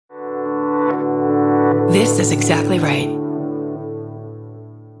This is exactly right.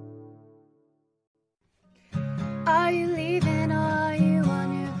 Are you leaving or are you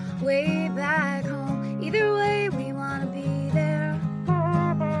on your way back home? Either way, we want to be there.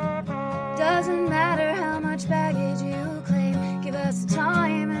 Doesn't matter how much baggage you claim. Give us a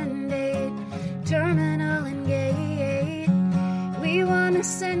time and date, terminal and gate. We want to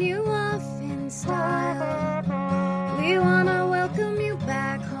send you off in style. We want to welcome you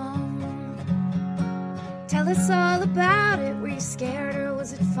back home. Tell us all about it. Were you scared or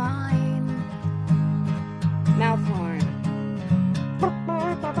was it fine? Mouth horn.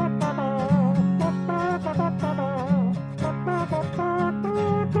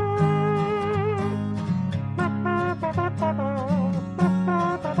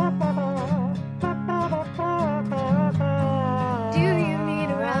 Do you need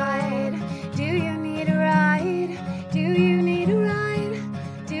a ride? Do you need a ride? Do you need a ride?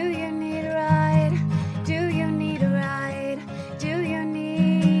 Do you need a ride? Do you need a ride? Do you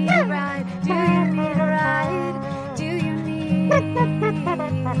need a ride? Do you need a ride? Do you need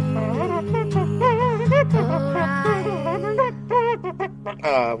a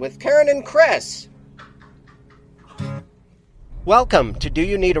ride? With Karen and Chris. Welcome to Do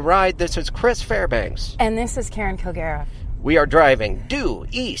You Need a Ride? This is Chris Fairbanks. And this is Karen Kilgariff. We are driving due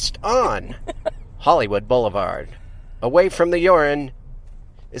east on Hollywood Boulevard, away from the urine.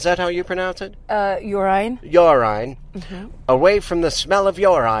 Is that how you pronounce it? Urine. Urine. Mm-hmm. Away from the smell of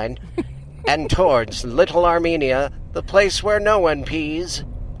urine and towards Little Armenia, the place where no one pees.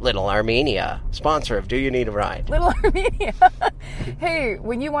 Little Armenia, sponsor of Do You Need a Ride? Little Armenia. Hey,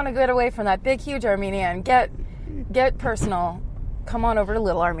 when you want to get away from that big, huge Armenia and get personal, come on over to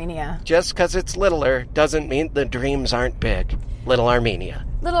Little Armenia. Just because it's littler doesn't mean the dreams aren't big. Little Armenia.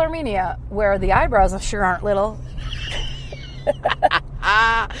 Little Armenia, where the eyebrows sure aren't little.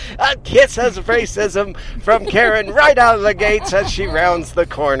 A kiss of racism from Karen right out of the gates as she rounds the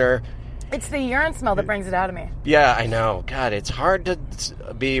corner. It's the urine smell that brings it out of me. Yeah, I know. God, it's hard to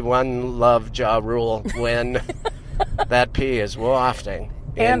be one love Ja Rule when that pee is wafting.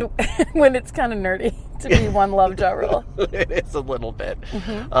 And when it's kind of nerdy to be one love Ja Rule. It is a little bit.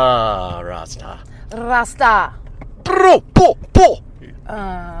 Mm-hmm. Rasta. Rasta. Bro.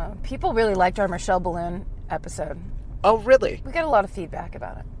 People really liked our Michelle Balloon episode. Oh, really? We got a lot of feedback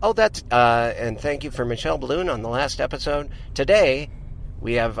about it. Oh, that's... and thank you for Michelle Balloon on the last episode. Today,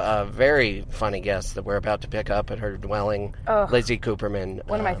 we have a very funny guest that we're about to pick up at her dwelling, Lizzy Cooperman.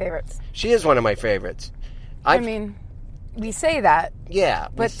 One of my favorites. She is one of my favorites. I mean, we say that. Yeah.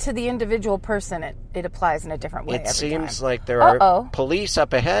 But to the individual person, it applies in a different way every time. It seems like there are police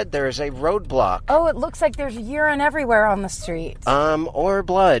up ahead. There is a roadblock. Oh, it looks like there's urine everywhere on the street. Or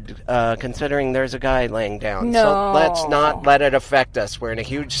blood, considering there's a guy laying down. No. So let's not let it affect us. We're in a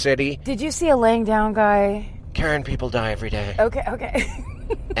huge city. Did you see a laying down guy? Karen, people die every day. Okay.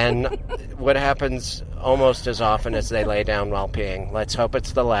 And what happens almost as often as they lay down while peeing? Let's hope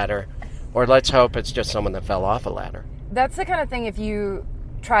it's the latter. Or let's hope it's just someone that fell off a ladder. That's the kind of thing, if you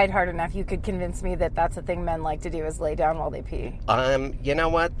tried hard enough, you could convince me that that's the thing men like to do, is lay down while they pee. You know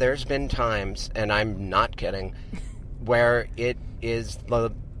what? There's been times, and I'm not kidding, where it is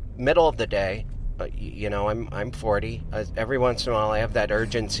the middle of the day. You know, I'm 40. Every once in a while, I have that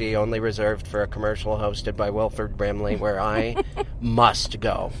urgency only reserved for a commercial hosted by Wilford Brimley, where I must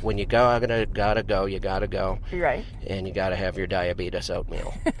go. When you gotta go, you gotta go. Right. And you gotta have your diabetes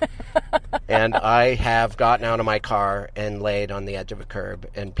oatmeal. And I have gotten out of my car and laid on the edge of a curb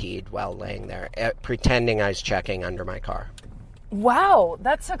and peed while laying there, pretending I was checking under my car. Wow,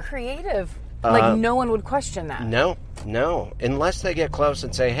 that's so creative. Like, no one would question that. No. Unless they get close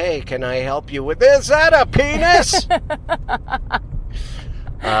and say, hey, can I help you with this? Is that a penis?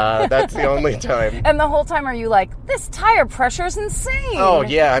 That's the only time. And the whole time are you like, this tire pressure is insane. Oh,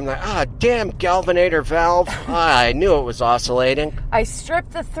 yeah. I'm like, damn galvanator valve. I knew it was oscillating. I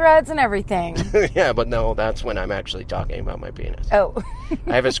stripped the threads and everything. Yeah, but no, that's when I'm actually talking about my penis. Oh.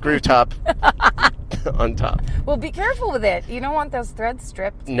 I have a screw top on top. Well, be careful with it. You don't want those threads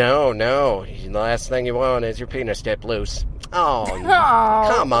stripped. No. The last thing you want is your penis tip loose. Oh,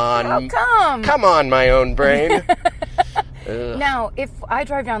 come on. How come? Come on, my own brain. Now, if I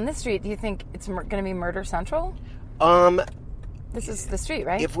drive down this street, do you think it's going to be Murder Central? This is the street,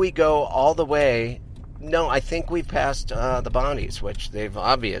 right? If we go all the way, no, I think we've passed the Bonnies, which they've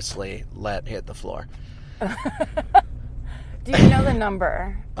obviously let hit the floor. Do you know the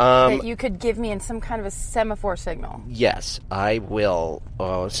number that you could give me in some kind of a semaphore signal? Yes, I will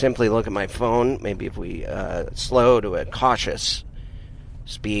simply look at my phone. Maybe if we slow to a cautious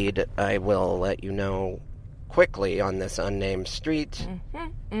speed, I will let you know quickly on this unnamed street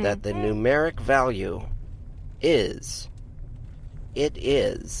that the numeric value is. It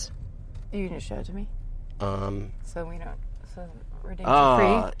is. You can just show it to me. So we don't. So we're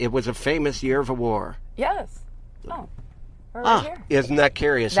danger-free. It was a famous year of a war. Yes. Oh. We're right here. Isn't that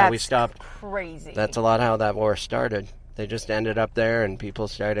curious how we stopped? Crazy. That's a lot how that war started. They just ended up there and people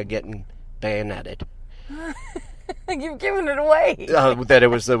started getting bayoneted. You've given it away. That it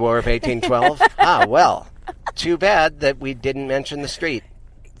was the War of 1812? Well. Too bad that we didn't mention the street.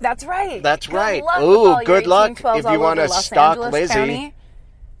 That's right. That's right. Ooh, good luck. If you want to stalk Lizzy, County.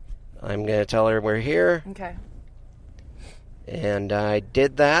 I'm going to tell her we're here. Okay. And I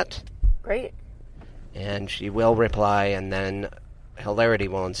did that. Great. And she will reply, and then hilarity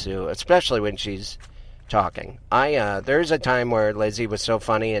will ensue, especially when she's talking. There's a time where Lizzy was so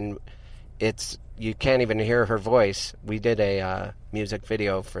funny, and you can't even hear her voice. We did a music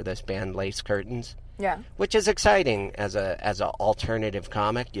video for this band, Lace Curtains. Yeah. Which is exciting as a alternative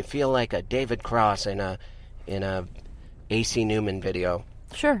comic. You feel like a David Cross in a AC Newman video.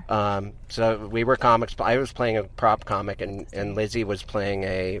 Sure. So we were comics. I was playing a prop comic, and Lizzy was playing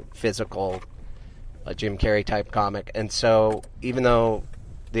a physical, a Jim Carrey type comic. And so even though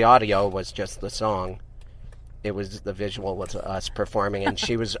the audio was just the song, the visual was us performing, and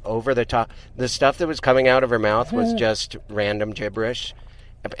she was over the top. The stuff that was coming out of her mouth was just random gibberish.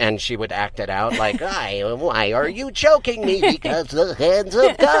 And she would act it out like, why are you choking me? Because the hands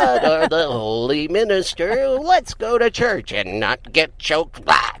of God are the holy minister. Let's go to church and not get choked.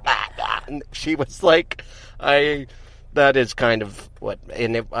 Blah, blah, blah. And she was like, that is kind of what,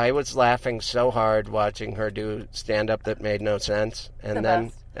 and I was laughing so hard watching her do stand-up that made no sense. And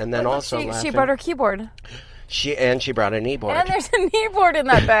then also laughing. She brought her keyboard. She brought a kneeboard. And there's a kneeboard in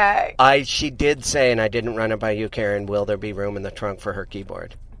that bag. She did say, and I didn't run it by you, Karen, will there be room in the trunk for her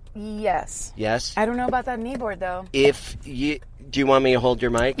keyboard? Yes. Yes? I don't know about that kneeboard, though. Do you want me to hold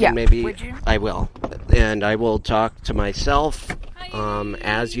your mic? Yeah. And maybe Would you? I will. And I will talk to myself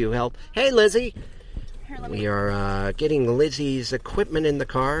as you help. Hey, Lizzy. We are getting Lizzy's equipment in the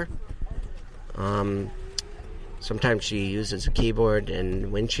car. Sometimes she uses a keyboard,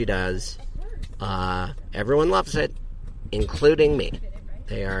 and when she does, everyone loves it, including me.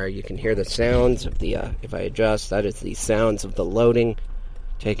 You can hear the sounds of the, if I adjust, that is the sounds of the loading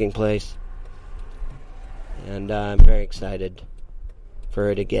taking place. And I'm very excited for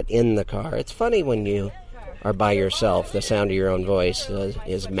her to get in the car. It's funny when you are by yourself, the sound of your own voice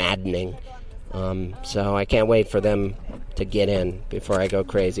is maddening. So I can't wait for them to get in before I go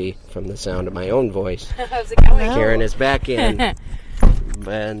crazy from the sound of my own voice. How's it going? Karen is back in.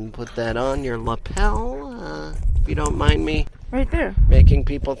 And put that on your lapel, if you don't mind me. Right there. Making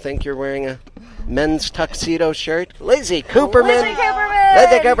people think you're wearing a men's tuxedo shirt. Lizzy Cooperman! Lizzy Cooperman!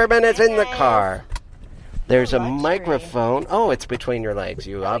 Lizzy Cooperman is in the car. There's a microphone. Oh, it's between your legs.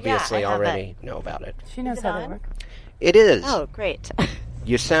 You obviously already know about it. She knows how to work. It is. Oh, great.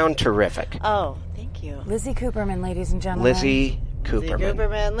 You sound terrific. Oh, thank you. Lizzy Cooperman, ladies and gentlemen. Lizzy Cooperman. Lizzy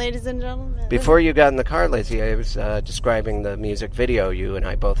Cooperman, ladies and gentlemen. Before you got in the car, Lizzy, I was describing the music video you and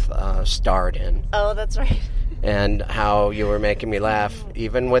I both starred in. Oh, that's right. And how you were making me laugh,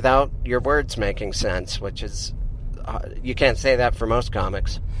 even without your words making sense, which is, you can't say that for most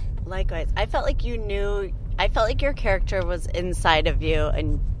comics. Likewise. I felt like you knew, I felt like your character was inside of you,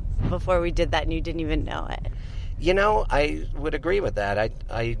 and before we did that, and you didn't even know it. You know, I would agree with that.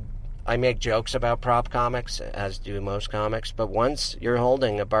 I make jokes about prop comics, as do most comics, but once you're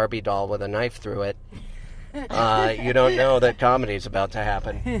holding a Barbie doll with a knife through it, you don't know that comedy's about to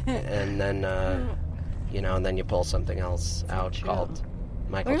happen. And then, and then you pull something else out called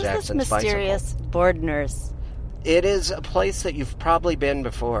Michael Jackson's Where's this mysterious board nurse? It is a place that you've probably been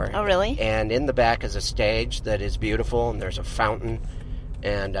before. Oh, really? And in the back is a stage that is beautiful, and there's a fountain.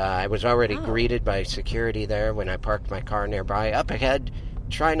 And I was already greeted by security there when I parked my car nearby. Up ahead,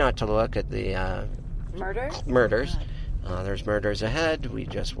 try not to look at the murders. There's murders ahead. We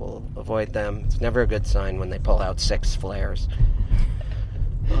just will avoid them. It's never a good sign when they pull out 6 flares.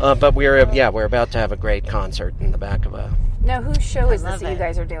 But we're about to have a great concert in the back of a... Now, whose show is this that you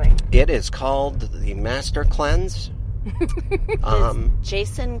guys are doing? It is called The Master Cleanse.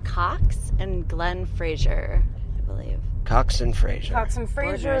 Jason Cox and Glenn Frazier, I believe. Cox and Frazier. Cox and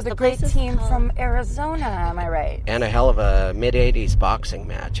Frazier, the The great place is team called- from Arizona, am I right? And a hell of a mid-'80s boxing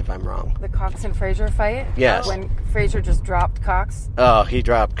match, if I'm wrong. The Cox and Frazier fight? Yes. When Frazier just dropped Cox? Oh, he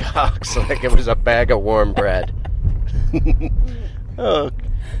dropped Cox like it was a bag of warm bread. Oh.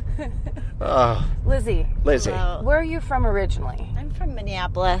 Lizzy, Hello. where are you from originally? I'm from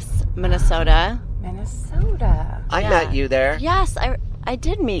Minneapolis, Minnesota. Minnesota. I met you there. Yes, I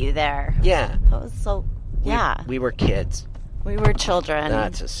did meet you there. Yeah. That was so... Yeah. We were kids. We were children.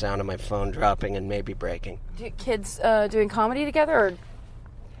 That's the sound of my phone dropping and maybe breaking. Kids doing comedy together? Or?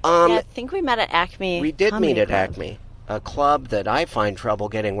 Yeah, I think we met at Acme. We did Comedy meet at Club. Acme, a club that I find trouble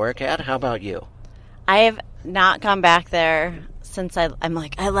getting work at. How about you? I have not gone back there since I'm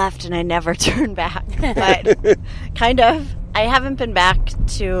like, I left and I never turned back. But kind of. I haven't been back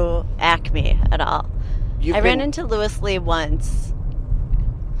to Acme at all. I ran into Louis Lee once.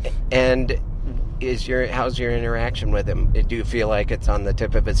 And how's your interaction with him? Do you feel like it's on the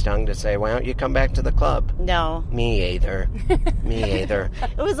tip of his tongue to say, why don't you come back to the club? No. Me either. Me either.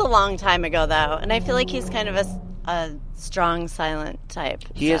 It was a long time ago, though. And I feel like he's kind of a strong, silent type.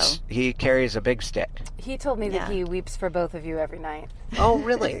 He carries a big stick. He told me that he weeps for both of you every night. Oh,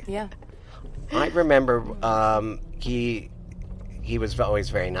 really? Yeah. I remember he was always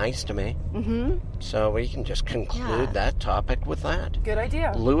very nice to me. Mm-hmm. So we can just conclude that topic with that. Good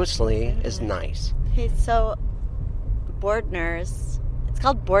idea. Louis Lee is nice. Hey, so Bordner's. It's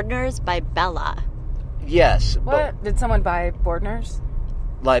called Bordner's by Bella. Yes. What? Did someone buy Bordner's?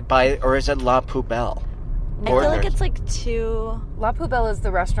 Or is it La Poubelle? I feel like it's like two. La Poubelle is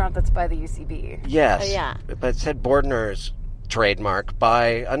the restaurant that's by the UCB. Yes. Oh, yeah. But it said Bordner's trademark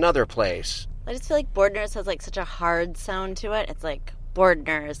by another place. I just feel like Bordner's has like such a hard sound to it. It's like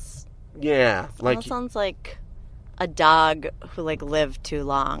Bordner's. Yeah. It almost sounds like a dog who like lived too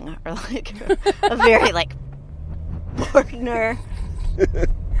long, or like a very like Bordner.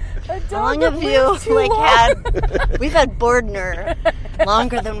 How long have you like had? We've had Bordner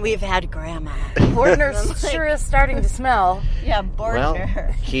longer than we've had Grandma. Bordner sure is starting to smell. Yeah, Bordner.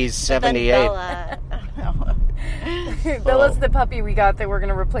 Well, he's 78. Bella, Bella's the puppy we got that we're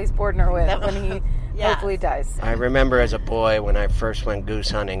going to replace Bordner with when he hopefully dies. I remember as a boy when I first went goose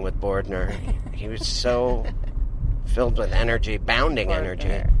hunting with Bordner. He was so filled with energy, bounding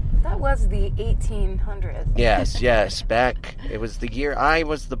energy. That was the 1800s. Yes. It was the year I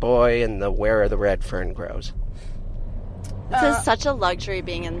was the boy and the where the red fern grows. This is such a luxury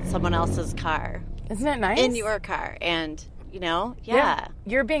being in someone else's car. Isn't it nice? In your car. And, yeah.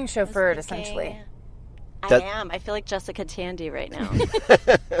 You're being chauffeured, essentially. I am. I feel like Jessica Tandy right now. Do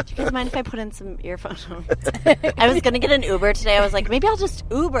you guys mind if I put in some earphones? I was going to get an Uber today. I was like, maybe I'll just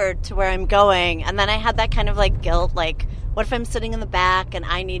Uber to where I'm going. And then I had that kind of like guilt, like, what if I'm sitting in the back and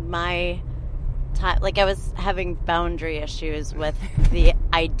I need my time? Like, I was having boundary issues with the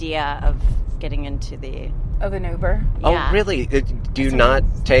idea of getting into of an Uber. Yeah. Oh, really? Do you not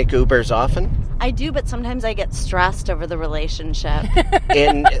take Ubers often? I do, but sometimes I get stressed over the relationship.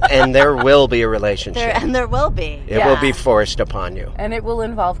 And there will be a relationship. There will be. It will be forced upon you. And it will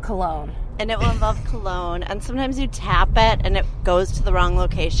involve cologne. And sometimes you tap it and it goes to the wrong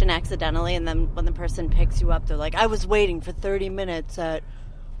location accidentally, and then when the person picks you up, they're like, I was waiting for 30 minutes at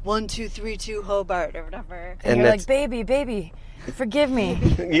 1232 Hobart or whatever. And you're like, baby, forgive me.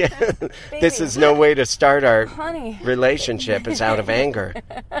 Yeah. This is no way to start our Honey. relationship. It's out of anger.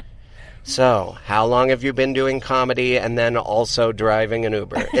 So, how long have you been doing comedy and then also driving an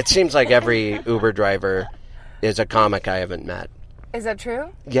Uber? It seems like every Uber driver is a comic I haven't met. Is that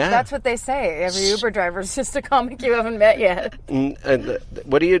true? Yeah. That's what they say. Every Uber driver is just a comic you haven't met yet.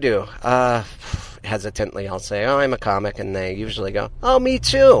 What do you do? Hesitantly, I'll say, oh, I'm a comic, and they usually go, oh, me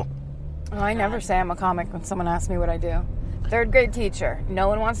too. Oh, I never say I'm a comic when someone asks me what I do. Third grade teacher. No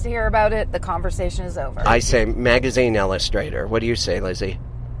one wants to hear about it. The conversation is over. I say magazine illustrator. What do you say, Lizzie?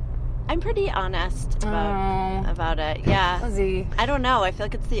 I'm pretty honest about it. Yeah. Lizzie. I don't know. I feel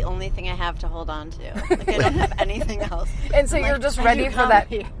like it's the only thing I have to hold on to. Like, I don't have anything else. And so you're just ready for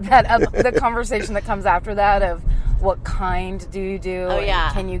the conversation that comes after that of what kind do you do? Oh, yeah.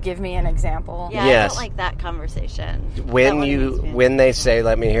 And can you give me an example? Yeah, Yes. I don't like that conversation. When they say,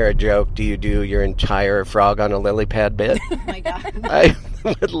 let me hear a joke, do you do your entire frog on a lily pad bit? Oh my God.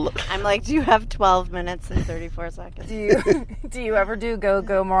 I'm like, do you have 12 minutes and 34 seconds? Do you ever do go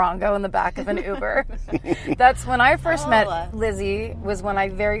morongo in the back of an Uber? That's when I first met Lizzie, was when I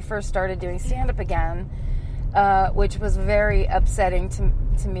very first started doing stand-up again, which was very upsetting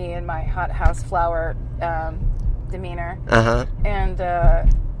to me in my hothouse flower demeanor. Uh-huh. And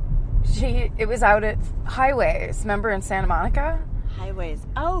it was out at Highways, remember, in Santa Monica? Highways.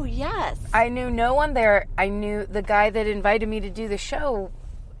 Oh, yes. I knew no one there. I knew the guy that invited me to do the show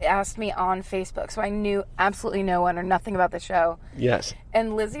asked me on Facebook, so I knew absolutely no one or nothing about the show. Yes.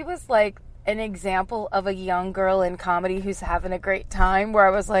 And Lizzie was like an example of a young girl in comedy who's having a great time, where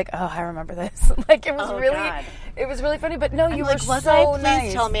I was like, oh, I remember this. Like, it was God. It was really funny, but no, you were was so Please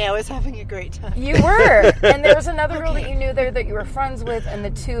nice. tell me I was having a great time. You were. And there was another girl that you knew there that you were friends with, and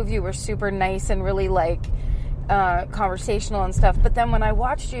the two of you were super nice and really, like, conversational and stuff. But then when I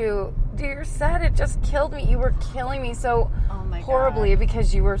watched you do your set. It just killed me. You were killing me so horribly God.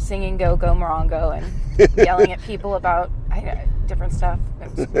 because you were singing Go Go Morongo and yelling at people about different stuff.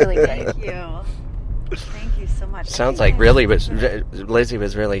 It was really great. Thank you. Thank you so much. Sounds like Lizzy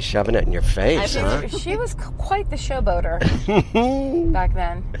was really shoving it in your face, huh? She was quite the showboater back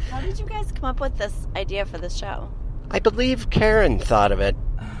then. How did you guys come up with this idea for this show? I believe Karen thought of it.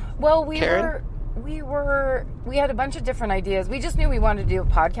 Well, we had a bunch of different ideas. We just knew we wanted to do a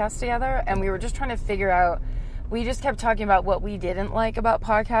podcast together, and we were just trying to figure out. We just kept talking about what we didn't like about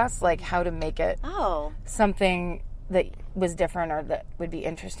podcasts, like how to make it something that was different or that would be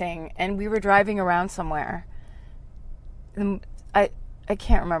interesting. And we were driving around somewhere. I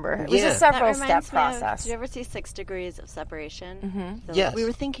can't remember. It was a several step process. Did you ever see 6 Degrees of Separation? Mm-hmm. Yes. We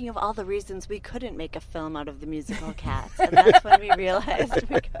were thinking of all the reasons we couldn't make a film out of the musical Cats, and that's when we realized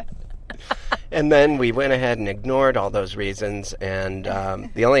we could. And then we went ahead and ignored all those reasons, and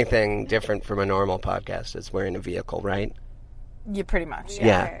the only thing different from a normal podcast is we're in a vehicle, right? Yeah, pretty much.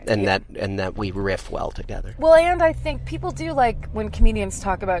 Yeah, and that we riff well together. Well, and I think people do like when comedians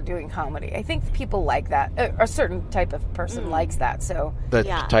talk about doing comedy. I think people like that. A certain type of person likes that. So The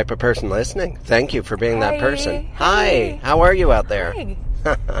type of person listening. Thank you for being that person. Hi. How are you out there? Hi.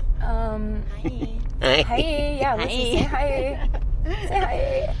 Hi. Hi. Yeah, let's say hi. Say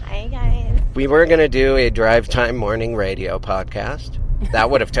hi. Hi, guys. We were going to do a drive time morning radio podcast.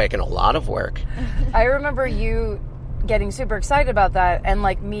 That would have taken a lot of work. I remember you getting super excited about that, and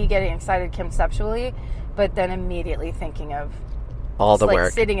like me getting excited conceptually, but then immediately thinking of All the like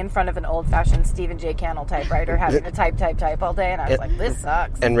work. sitting in front of an old-fashioned Stephen J. Cannell typewriter, having to type all day, and I was like, this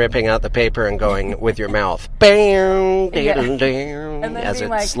sucks. And ripping out the paper and going with your mouth. Bam, Yeah. ding, ding, And then as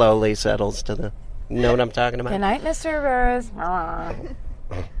being it like, slowly settles to the... You know what I'm talking about? Good night, Mr. Burrs.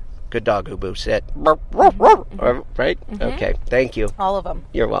 Good dog, Ubu. Sit. Right? Okay. Thank you. All of them.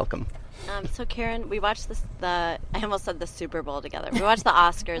 You're welcome. So Karen, we watched I almost said the Super Bowl together. We watched the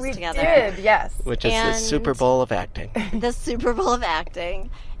Oscars We together. did, yes. Which is the And- Super Bowl of acting. The Super Bowl of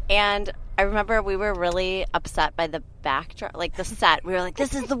acting. And I remember we were really upset by the backdrop, like the set. We were like,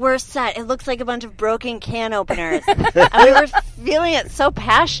 this is the worst set. It looks like a bunch of broken can openers. And we were feeling it so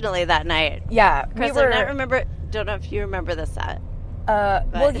passionately that night. Yeah. Chris, I don't know if you remember the set.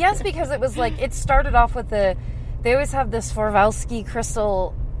 Well, yes, because it was like, it started off with they always have this Swarovski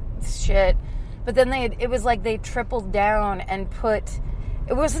crystal shit, but then it was like they tripled down and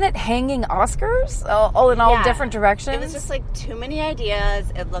wasn't it hanging Oscars all in all different directions? It was just like too many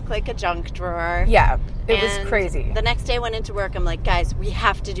ideas. It looked like a junk drawer. Yeah, it was And crazy. The next day I went into work, I'm like, guys, we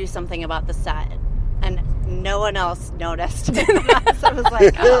have to do something about the set. And no one else noticed. So I was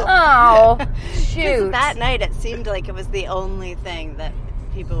like, Oh, 'Cause shoot. that night it seemed like it was the only thing that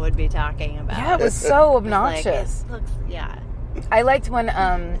people would be talking about. Yeah, it was so It was like, obnoxious. it looks, I liked when,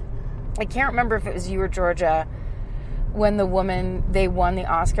 I can't remember if it was you or Georgia, when they won the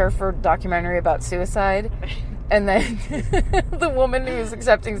Oscar for a documentary about suicide. And then the woman who was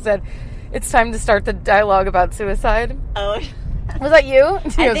accepting said, it's time to start the dialogue about suicide. Oh, Was that you?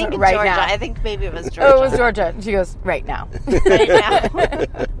 She I goes, think right Georgia. now. I think maybe it was Georgia. Oh, it was Georgia. And she goes, right now. Right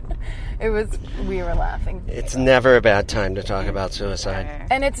now. We were laughing. It's never a bad time to talk about suicide.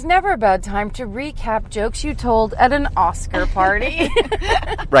 And it's never a bad time to recap jokes you told at an Oscar party.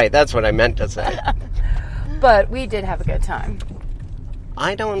 Right, that's what I meant to say. But we did have a good time.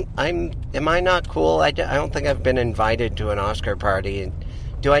 Am I not cool? I don't think I've been invited to an Oscar party.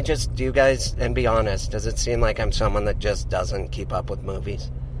 Do you guys, and be honest, does it seem like I'm someone that just doesn't keep up with movies?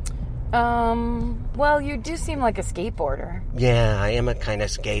 Well, you do seem like a skateboarder. Yeah, I am a kind of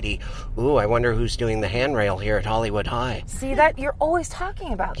skatey. Ooh, I wonder who's doing the handrail here at Hollywood High. See that? You're always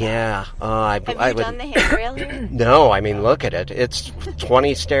talking about that. Yeah. Have you done the handrail here? No, I mean, look at it. It's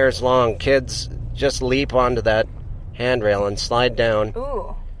 20 stairs long. Kids just leap onto that handrail and slide down.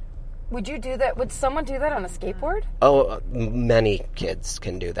 Ooh. Would you do that? Would someone do that on a skateboard? Oh, many kids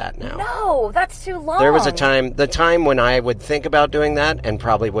can do that now. No, that's too long. There was the time when I would think about doing that and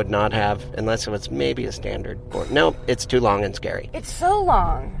probably would not have, unless it was maybe a standard board. No, it's too long and scary. It's so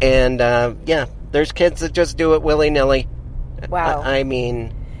long. And, there's kids that just do it willy-nilly. Wow. I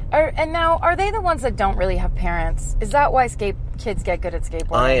mean... And now, are they the ones that don't really have parents? Is that why kids get good at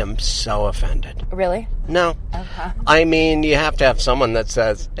skateboarding? I am so offended. Really? No. Okay. I mean, you have to have someone that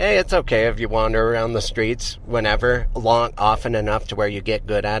says, hey, it's okay if you wander around the streets whenever, often enough to where you get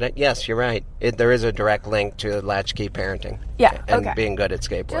good at it. Yes, you're right. There is a direct link to latchkey parenting. Yeah, and okay. being good at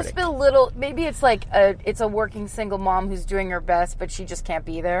skateboarding. Just a little, maybe it's like it's a working single mom who's doing her best, but she just can't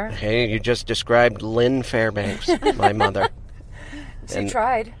be there. Hey, you just described Lynn Fairbanks, my mother. She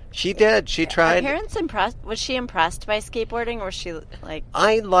tried. She did. She tried. Parents impressed? Was she impressed by skateboarding, or was she like?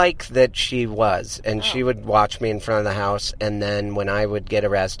 I like that she was, and she would watch me in front of the house, and then when I would get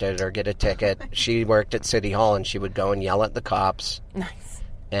arrested or get a ticket, she worked at City Hall, and she would go and yell at the cops. Nice.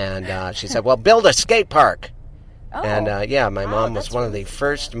 And she said, well, build a skate park. Oh. And my mom was one of the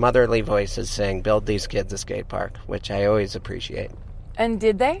first motherly voices saying, build these kids a skate park, which I always appreciate. And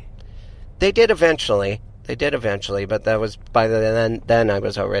did they? They did eventually. But that was by then I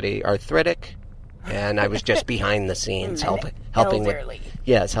was already arthritic, and I was just behind the scenes helping elderly.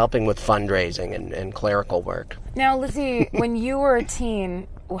 helping with fundraising and clerical work. Now, Lizzy, when you were a teen,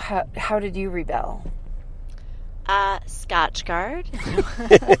 how did you rebel? Scotch Guard.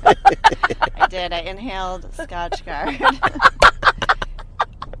 I did. I inhaled Scotch Guard.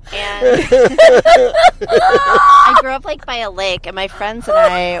 And I grew up like by a lake, and my friends and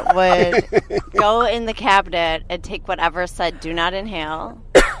I would go in the cabinet and take whatever said "do not inhale,"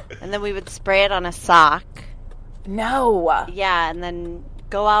 and then we would spray it on a sock. No. Yeah, and then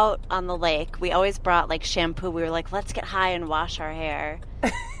go out on the lake. We always brought like shampoo. We were like, let's get high and wash our hair.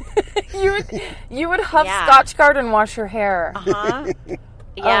 You would huff Scotch Guard and wash your hair.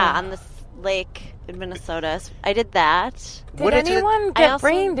 Yeah, on this lake in Minnesota. I did that. Did anyone get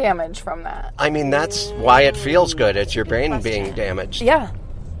brain damage from that? I mean, that's why it feels good. It's your brain being damaged. Yeah.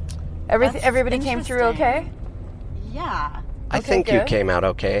 Everybody came through okay? Yeah. I think you came out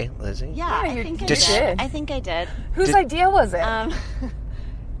okay, Lizzy. Yeah, I think I did. I think I did. Whose idea was it?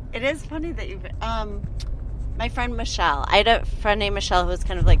 It is funny that you... my friend Michelle. I had a friend named Michelle who was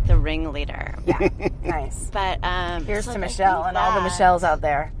kind of like the ringleader. Yeah, nice. But here's to Michelle and all the Michelles out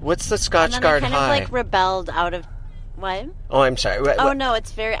there. What's the Scotch Guard high? I kind of like rebelled out of what? Oh, I'm sorry. Oh no,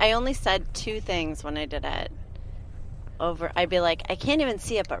 it's very. I only said two things when I did it. I'd be like, I can't even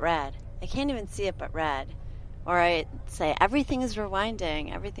see it but red. I can't even see it but red. Or I say, everything is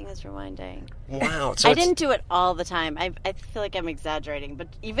rewinding. Everything is rewinding. Wow. So I didn't do it all the time. I feel like I'm exaggerating, but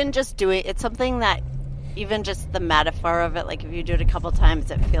even just doing it's something that. Even just the metaphor of it, like if you do it a couple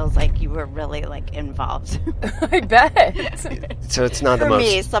times, it feels like you were really like involved. I bet. So it's not for the most...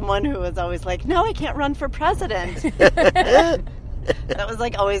 me, someone who was always like, "No, I can't run for president." That was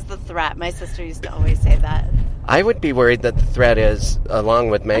like always the threat. My sister used to always say that. I would be worried that the threat is, along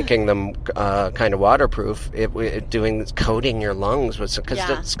with making them kind of waterproof, coating your lungs with because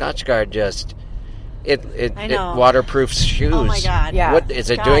the Scotch Guard just. It waterproofs shoes. Oh my God! Yeah. What is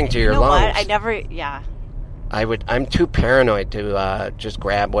it doing to your lungs? What? I never. Yeah. I'm too paranoid to just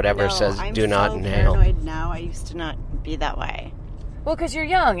grab whatever says "do not inhale." I'm so paranoid now. I used to not be that way. Well, because you're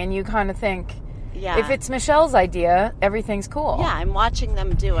young and you kind of think, yeah, if it's Michelle's idea, everything's cool. Yeah, I'm watching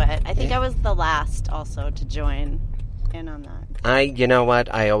them do it. I think I was the last also to join in on that. You know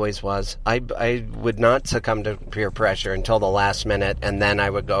what? I always was. I would not succumb to peer pressure until the last minute, and then I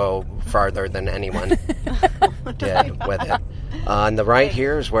would go farther than anyone did with it. On the right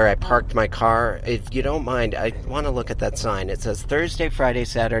here is where I parked my car. If you don't mind, I want to look at that sign. It says Thursday, Friday,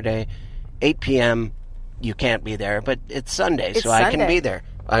 Saturday, 8 p.m. You can't be there, but it's Sunday, so Sunday. I can be there.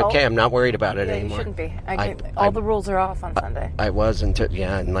 Okay, I'm not worried about it anymore. You shouldn't be. All the rules are off on Sunday. I was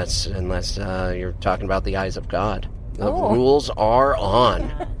unless you're talking about the eyes of God. The rules are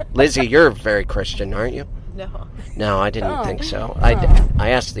on. Lizzy, you're very Christian, aren't you? No. No, I didn't think so.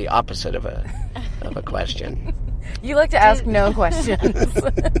 I asked the opposite of a question. You like to ask no questions.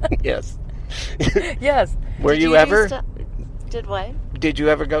 Yes. Yes. Were you ever? Did what? Did you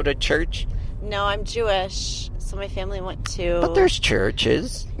ever go to church? No, I'm Jewish, so my family went to... But there's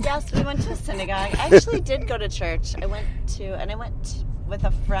churches. Yes, we went to a synagogue. I actually did go to church. I went with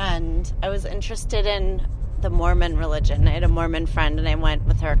a friend. I was interested in the Mormon religion. I had a Mormon friend, and I went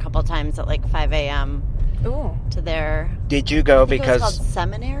with her a couple times at like 5 a.m. Ooh. to their... Did you go because... It was called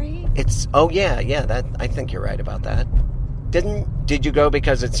seminary? Yeah, that I think you're right about that. Did you go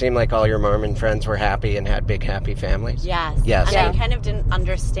because it seemed like all your Mormon friends were happy and had big happy families? Yes. And I kind of didn't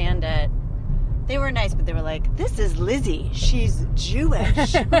understand it. They were nice, but they were like, "This is Lizzy. She's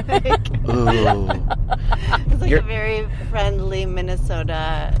Jewish." Ooh. It's like a very friendly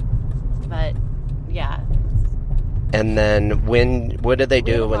Minnesota, but yeah. And then what did they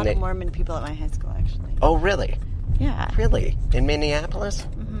do when they? A lot of Mormon people at my high school, actually. Oh, really? Yeah. Really? In Minneapolis?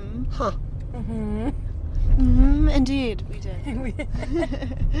 Mm-hmm. Huh. Mm-hmm. Mm-hmm. Indeed, we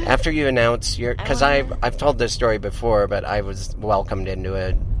did. After you announced because I've told this story before, but I was welcomed into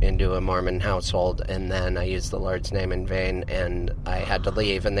a Mormon household, and then I used the Lord's name in vain, and I had to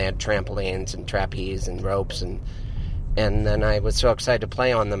leave, and they had trampolines and trapeze and ropes, and then I was so excited to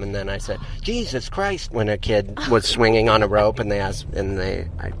play on them, and then I said, "Jesus Christ!" when a kid was swinging on a rope, and I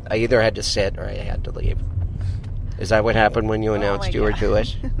either had to sit or I had to leave. Is that what happened when you announced my you were God.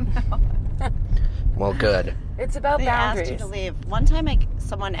 Jewish? Well, good. It's about They boundaries. asked you to leave. One time,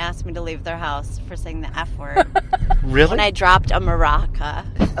 someone asked me to leave their house for saying the F word Really? when I dropped a maraca.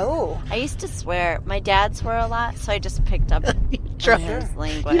 Oh. I used to swear. My dad swore a lot, so I just picked up his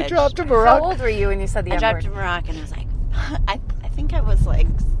language. You dropped a How maraca. old were you when you said the I dropped a N-word? maraca and I was like, I think I was like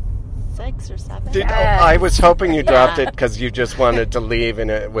 6 or 7. I was hoping you dropped Yeah. it because you just wanted to leave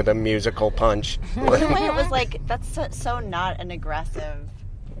with a musical punch. In a way, it was like, that's so not an aggressive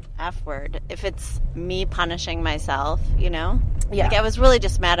F word. If it's me punishing myself, you know? Yeah. Like, I was really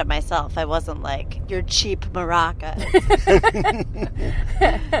just mad at myself. I wasn't like, you're cheap maraca.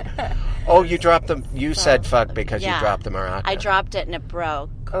 Oh, you dropped the. You said fuck because Yeah. you dropped the maraca. I dropped it and it broke.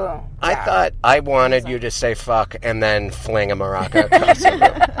 Oh. I thought I wanted you to say fuck and then fling a maraca across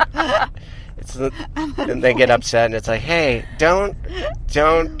the room. And they get upset and it's like, hey, don't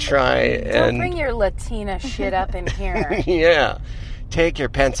try Don't and bring your Latina shit up in here. yeah, take your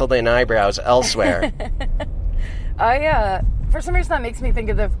penciled in eyebrows elsewhere. For some reason that makes me think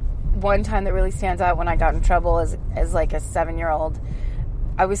of the one time that really stands out when I got in trouble as like a 7-year-old.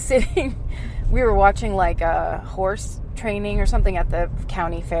 I was sitting, we were watching like a horse training or something at the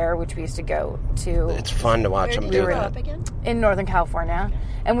county fair, which we used to go to It's fun to watch them do Where that. up again? in Northern California.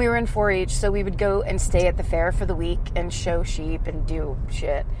 And we were in 4-H, so we would go and stay at the fair for the week and show sheep and do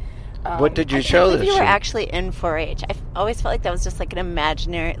shit. What did you I show can't believe this you were year? actually in 4-H. I always felt like that was just like an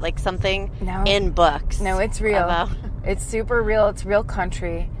imaginary, like something No. in books. No, it's real. about- It's super real. It's real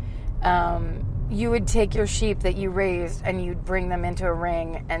country. You would take your sheep that you raised and you'd bring them into a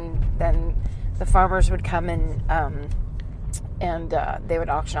ring, and then the farmers would come and they would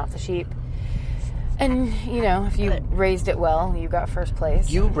auction off the sheep. And, you know, if you raised it well, you got first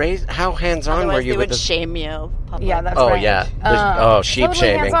place. You raised how hands-on were Otherwise, you they with would this? shame you. Publicly. Yeah, that's Oh, right. yeah. Sheep totally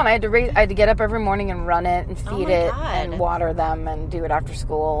shaming. hands-on. I had to get up every morning and run it and feed my it God. and water them and do it after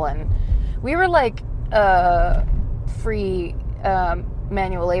school. And we were like free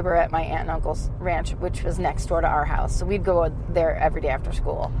manual labor at my aunt and uncle's ranch, which was next door to our house. So we'd go there every day after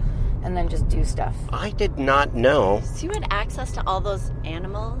school and then just do stuff. I did not know. So you had access to all those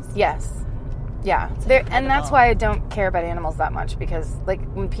animals? Yes. Yeah. And that's why I don't care about animals that much, because like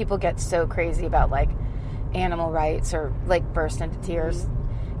when people get so crazy about like animal rights or like burst into tears,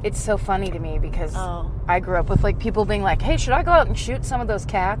 it's so funny to me because I grew up with like people being like, hey, should I go out and shoot some of those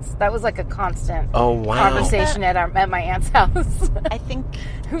cats? That was like a constant Oh, wow. conversation at my aunt's house. I think.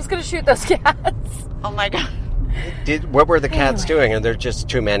 Who's going to shoot those cats? Oh my God. What were the cats doing? And there's just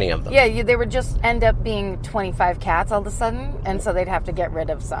too many of them. Yeah, they would just end up being 25 cats all of a sudden, and so they'd have to get rid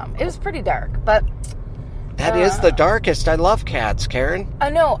of some. It was pretty dark, but... That is the darkest. I love cats, Karen.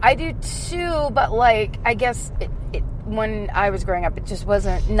 No, I do too, but like, I guess when I was growing up, it just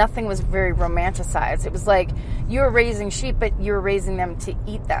wasn't, nothing was very romanticized. It was like, you were raising sheep, but you were raising them to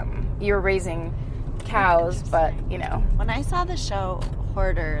eat them. You were raising cows, but, you know. When I saw the show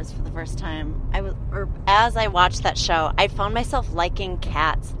Hoarders for the first time, as I watched that show, I found myself liking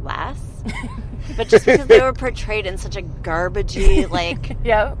cats less. But just because they were portrayed in such a garbagey, like...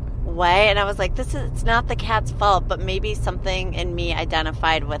 Yeah. way, and I was like, it's not the cat's fault, but maybe something in me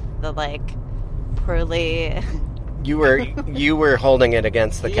identified with the like poorly. You were holding it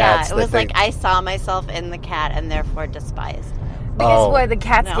against the cats. Yeah, it was like I saw myself in the cat and therefore despised. Because the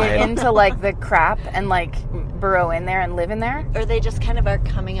cats No. get into like the crap and like burrow in there and live in there. Or they just kind of are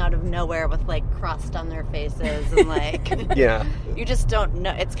coming out of nowhere with like crust on their faces and like yeah. you just don't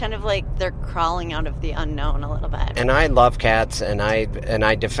know. It's kind of like they're crawling out of the unknown a little bit. And I love cats, and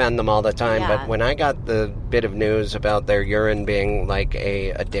I defend them all the time. Yeah. But when I got the bit of news about their urine being like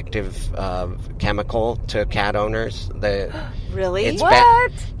a addictive chemical to cat owners, Really? it's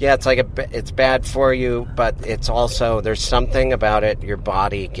What? yeah, it's like it's bad for you, but it's also there's something about it your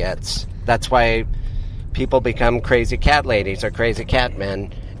body gets. That's why people become crazy cat ladies or crazy cat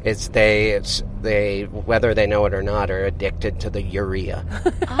men. It's they whether they know it or not are addicted to the urea.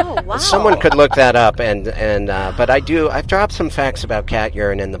 Oh wow! Someone could look that up, but I've dropped some facts about cat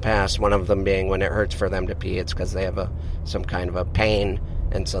urine in the past. One of them being when it hurts for them to pee, it's because they have some kind of a pain,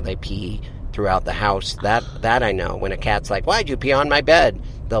 and so they pee throughout the house. That I know. When a cat's like, "Why'd you pee on my bed?"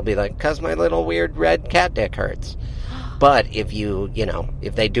 They'll be like, "'Cause my little weird red cat dick hurts." But if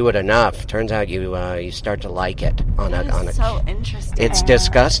if they do it enough, turns out you start to like it on a. So interesting. It's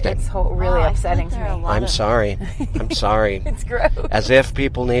disgusting. It's really Wow, I feel upsetting like to there are a me. lot I'm of- sorry. I'm sorry. It's gross. As if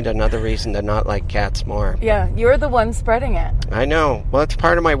people need another reason to not like cats more. Yeah, you're the one spreading it. I know. Well, it's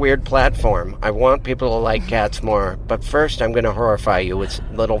part of my weird platform. I want people to like cats more. But first, I'm going to horrify you with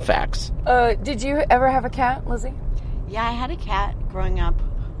little facts. Did you ever have a cat, Lizzie? Yeah, I had a cat growing up.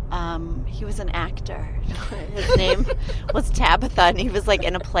 He was an actor. His name was Tabitha, and he was like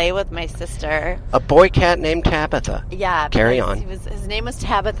in a play with my sister. A boy cat named Tabitha. Yeah. Carry on. His name was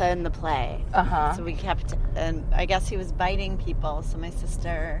Tabitha in the play. Uh-huh. So we kept, and I guess he was biting people. So my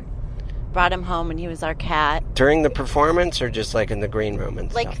sister brought him home, and he was our cat. During the performance, or just like in the green room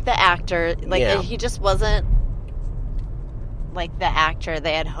and stuff? Like the actor, like Yeah. he just wasn't like the actor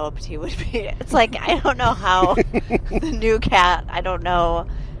they had hoped he would be. It's like, I don't know how the new cat, I don't know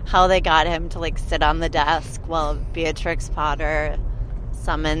how they got him to like sit on the desk while Beatrix Potter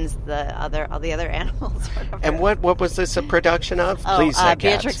summons all the other animals. Or whatever. And what was this a production of? Oh, Please say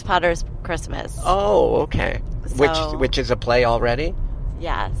Beatrix Cats. Potter's Christmas. Oh, okay. So- Which is a play already?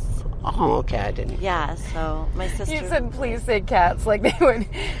 Yes. Oh, okay. I didn't. Yeah. So my sister. You said, please say cats. Like they would,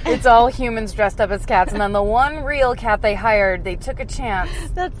 it's all humans dressed up as cats. And then the one real cat they hired, they took a chance.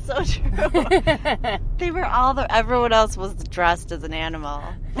 That's so true. They were everyone else was dressed as an animal.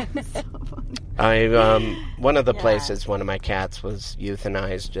 So funny. One of the Yeah. places one of my cats was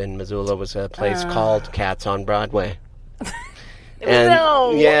euthanized in Missoula was a place called Cats on Broadway. And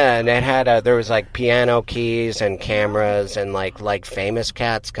No. yeah, and it had there was like piano keys and cameras, and like famous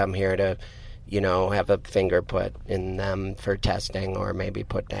cats come here to, have a finger put in them for testing or maybe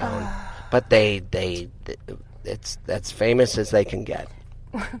put down. But it's that's famous as they can get.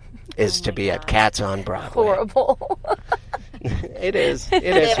 Is to be at Cats on Broadway. Horrible. It is. It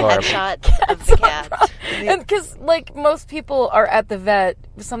They is have horrible. headshots of the cats. Because, like, most people are at the vet,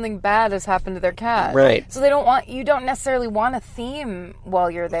 something bad has happened to their cat. Right. So you don't necessarily want a theme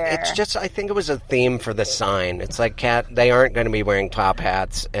while you're there. It's just, I think it was a theme for the sign. It's like they aren't going to be wearing top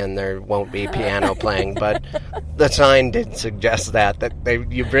hats and there won't be piano playing, but the sign did suggest that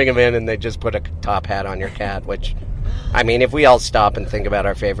you bring them in and they just put a top hat on your cat, which, I mean, if we all stop and think about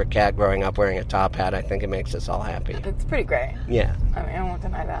our favorite cat growing up wearing a top hat, I think it makes us all happy. It's pretty great. Yeah. I mean, I won't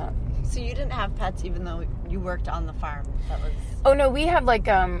deny that. So you didn't have pets even though you worked on the farm. That was. Oh, no, we had, like,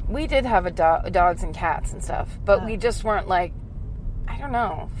 we did have dogs and cats and stuff, but we just weren't, like, I don't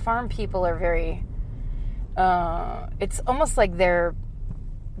know. Farm people are very, it's almost like they're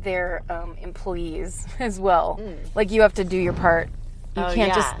employees as well. Like, you have to do your part. You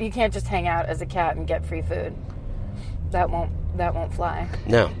can't just hang out as a cat and get free food. That won't fly.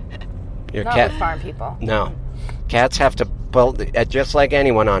 No. Your Not cat. with farm people. No. Cats have to just like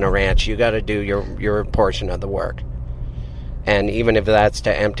anyone on a ranch, you got to do your portion of the work. And even if that's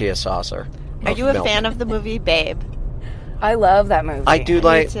to empty a saucer. Are you a milk. fan of the movie Babe? I love that movie. I do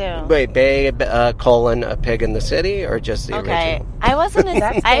like. too. Wait, Babe, A Pig in the City, or just the Okay, original? I wasn't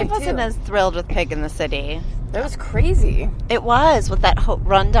That's good, too. as thrilled with Pig in the City. That was crazy. It was with that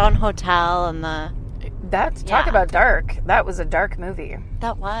rundown hotel and Talk Yeah. about dark. That was a dark movie.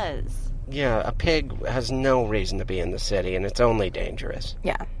 that was. Yeah, a pig has no reason to be in the city, and it's only dangerous.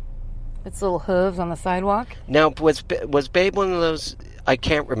 Yeah. Its little hooves on the sidewalk. Now, was Babe one of those? I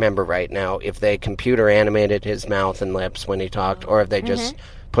can't remember right now if they computer animated his mouth and lips when he talked, or if they just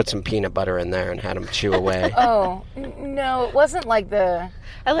put some peanut butter in there and had him chew away. Oh, no, it wasn't like the...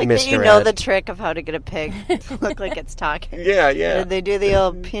 I like that Mr. you know Ed. the trick of how to get a pig to look like it's talking. Yeah. Did they do the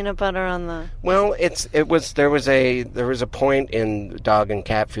old peanut butter on the? Well, there was a point in dog and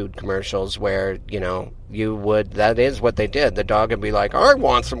cat food commercials where that is what they did. The dog would be like, I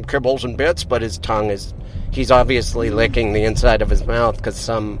want some kibbles and bits, but his tongue he's obviously licking the inside of his mouth because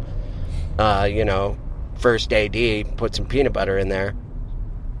some first AD put some peanut butter in there.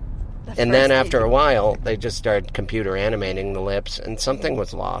 And then after a while, they just started computer animating the lips, and something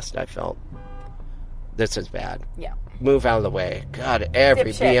was lost, I felt. This is bad. Yeah. Move out of the way. God,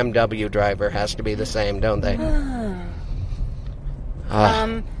 every Dipshit. BMW driver has to be the same, don't they?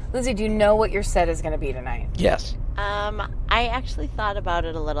 Lizzie, do you know what your set is going to be tonight? Yes. I actually thought about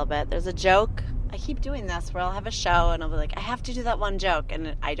it a little bit. There's a joke. I keep doing this where I'll have a show and I'll be like, I have to do that one joke,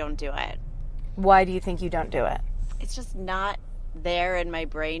 and I don't do it. Why do you think you don't do it? It's just not there in my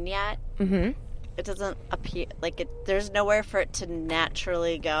brain yet. Mm-hmm. It doesn't appear there's nowhere for it to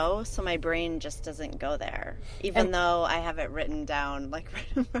naturally go, so my brain just doesn't go there, even though I have it written down like right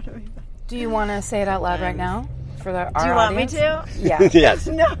in front of me. Do you want to say it out loud right now for our Do you want audience? me to? Yeah. Yes.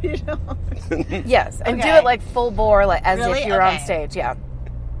 No, you don't. Yes, and do Okay. it like full bore, like as Really? if you're on Okay. stage. Yeah.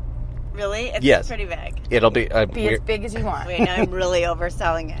 Really? It's Yes. pretty big. It'll be... Be as big as you want. Wait, now I'm really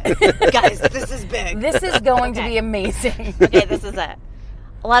overselling it. Guys, this is big. This is going to Okay. be amazing. Okay, this is it.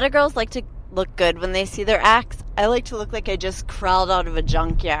 A lot of girls like to look good when they see their ex. I like to look like I just crawled out of a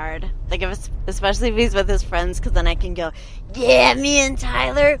junkyard. Like, especially if he's with his friends, because then I can go, yeah, me and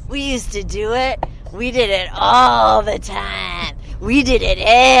Tyler, we used to do it. We did it all the time. We did it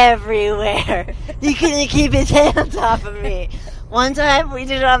everywhere. He couldn't keep his hands off of me. One time we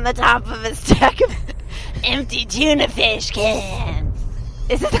did it on the top of a stack of empty tuna fish cans.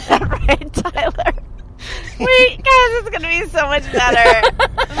 Isn't that right, Tyler? Wait, guys, it's going to be so much better.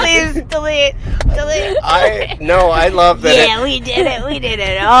 Please delete. I love that. Yeah, we did it. We did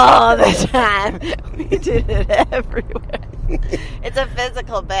it all the time. We did it everywhere. It's a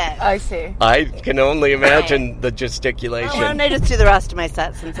physical bit. I see. I can only imagine the gesticulation. Why don't I just do the rest of my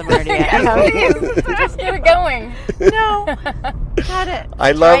set since I'm already Please, just get it going. No. Cut it.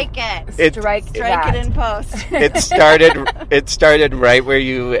 I love Strike it. it. Strike that. it in post. It started right where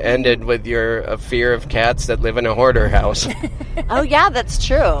you ended with your fear of cats that live in a hoarder house. Oh, yeah, that's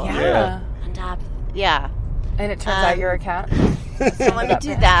true. Yeah. On top. Yeah. And it turns out you're a cat. So let me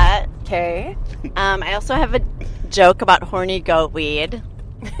do that. Okay. I also have a joke about horny goat weed.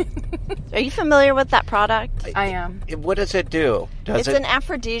 Are you familiar with that product? I am. What does it do? It's an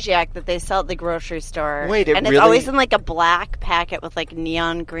aphrodisiac that they sell at the grocery store. Wait, and it's really? always in like a black packet with like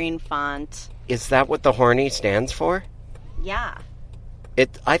neon green font. Is that what the horny stands for? Yeah.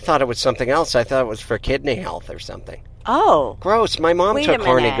 I thought it was something else. I thought it was for kidney health or something. Oh. Gross. My mom Wait took a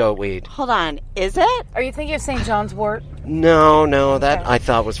horny minute. goat weed. Hold on. Is it? Are you thinking of St. John's wort? No, that I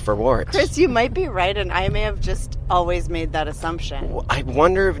thought was for warts. Chris, you might be right, and I may have just always made that assumption. I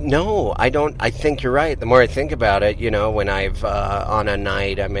wonder if, no, I don't, I think you're right. The more I think about it, when I've, on a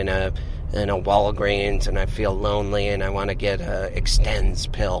night, I'm in a Walgreens and I feel lonely and I want to get a Extends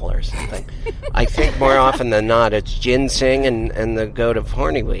pill or something. I think more often than not it's ginseng and the goat of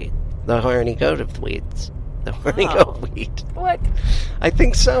horny weed. The horny goat of weeds. The horny goat weed. What? I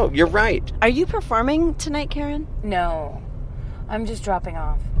think so. You're right. Are you performing tonight, Karen? No. I'm just dropping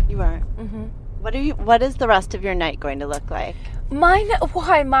off. You are. Mm-hmm. What is the rest of your night going to look like? My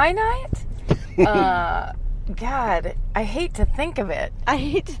night? God, I hate to think of it. I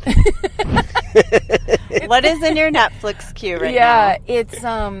hate to What is in your Netflix queue right now? Yeah, it's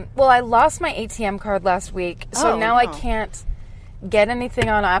well, I lost my ATM card last week, so now I can't get anything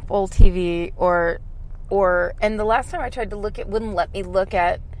on Apple TV or and the last time I tried to look, it wouldn't let me look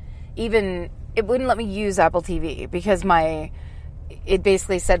at it wouldn't let me use Apple TV because it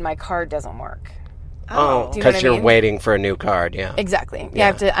basically said my card doesn't work. Oh, because you're waiting for a new card, yeah. Exactly. Yeah. I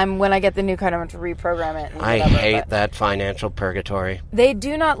have to. When I get the new card, I have to reprogram it. I hate that financial purgatory. They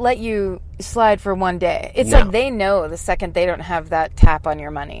do not let you slide for one day. It's like they know the second they don't have that tap on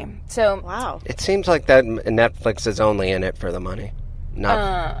your money. So wow, it seems like that Netflix is only in it for the money.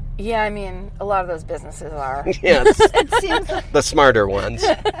 Not. Yeah, I mean, a lot of those businesses are. Yes, it seems like the smarter ones,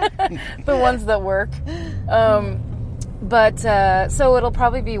 the ones that work. But so it'll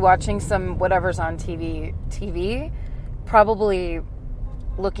probably be watching some whatever's on TV, probably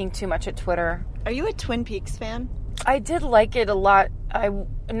looking too much at Twitter. Are you a Twin Peaks fan? I did like it a lot.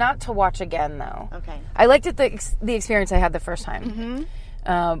 Not to watch again though. Okay. I liked it the experience I had the first time.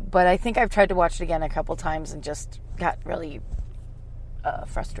 Mm-hmm. But I think I've tried to watch it again a couple times and just got really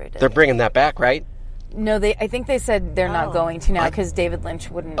frustrated. They're bringing that back, right? No, I think they said they're not going to now because David Lynch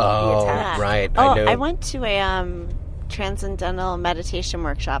wouldn't be attacked. Right. I went to a transcendental meditation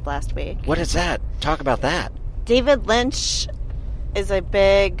workshop last week. What is that? Talk about that. David Lynch is a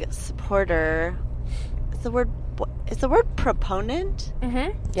big supporter. Is the word proponent?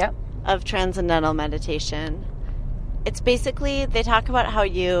 Mm-hmm. Yep. Of transcendental meditation. It's basically they talk about how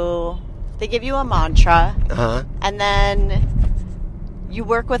they give you a mantra, and then you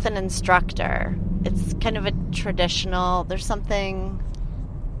work with an instructor. It's kind of a traditional. There's something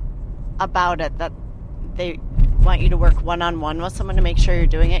about it that they want you to work one-on-one with someone to make sure you're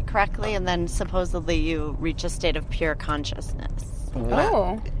doing it correctly, and then supposedly you reach a state of pure consciousness.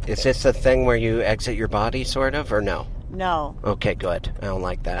 Oh. Is this a thing where you exit your body, sort of, or no? No. Okay, good. I don't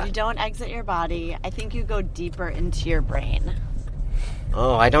like that. You don't exit your body. I think you go deeper into your brain.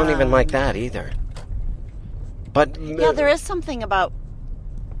 Oh, I don't even like that either. But yeah, there is something about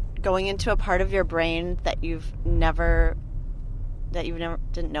going into a part of your brain that you never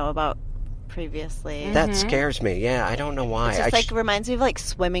didn't know about previously. That scares me. Yeah, I don't know why. It just reminds me of like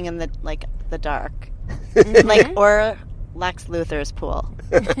swimming in the dark, like or Lex Luthor's pool.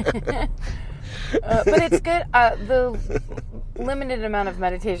 But it's good. The limited amount of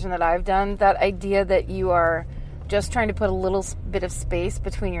meditation that I've done, that idea that you are just trying to put a little bit of space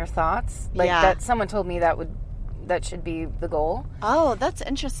between your thoughts, that someone told me that should be the goal. Oh, that's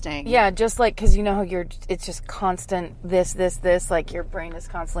interesting. Yeah, just like, because you know how it's just constant this, like your brain is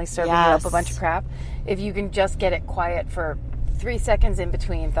constantly serving you up a bunch of crap. If you can just get it quiet for 3 seconds in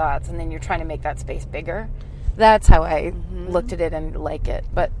between thoughts, and then you're trying to make that space bigger. That's how I looked at it and like it.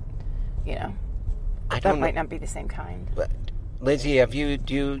 But, that might not be the same kind. But Lizzie, have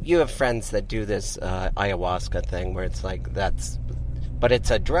you have friends that do this ayahuasca thing where it's like but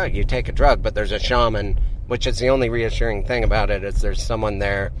it's a drug. You take a drug, but there's a shaman, which is the only reassuring thing about it is there's someone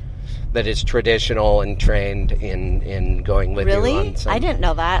there that is traditional and trained in going with you on some... I didn't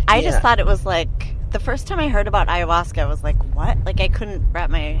know that. I just thought it was like, the first time I heard about ayahuasca, I was like, what? Like, I couldn't wrap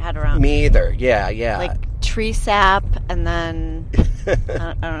my head around it. Me either, yeah. Like, tree sap, and then,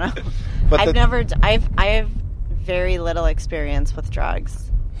 I don't know. But I have very little experience with drugs.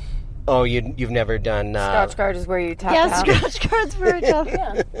 Oh, you've never done... Scotch guard is where you tap Yeah, out. scratch cards for a job.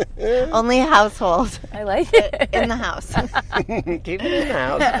 Yeah. Only household. I like it. In the house. Keep it in the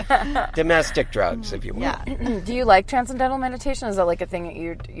house. Domestic drugs, if you will. Yeah. Do you like transcendental meditation? Is that like a thing that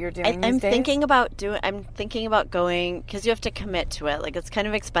you're doing I'm these days? thinking about going, because you have to commit to it. Like, it's kind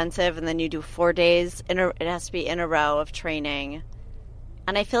of expensive, and then you do 4 days. It has to be in a row of training.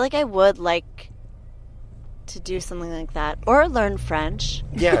 And I feel like I would like to do something like that, or learn French.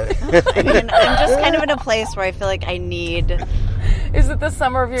 Yeah. I mean, I'm just kind of in a place where I feel like I need Is it the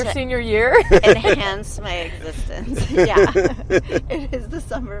summer of your senior year? enhance my existence. Yeah, it is the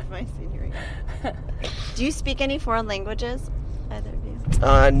summer of my senior year. Do you speak any foreign languages, either of you?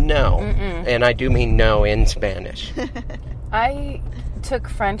 No. And I do mean no in Spanish. I took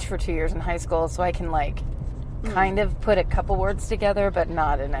French for 2 years in high school, so I can kind of put a couple words together, but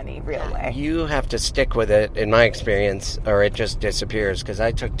not in any real way. You have to stick with it, in my experience, or it just disappears, because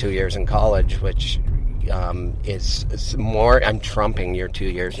I took 2 years in college, which is more... I'm trumping your 2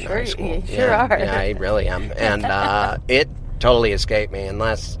 years in high school. You sure are. Yeah, I really am. And it totally escaped me,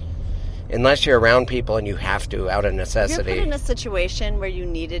 unless you're around people and you have to, out of necessity. If you're put in a situation where you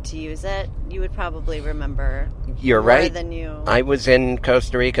needed to use it, you would probably remember You're more right. than you... I was in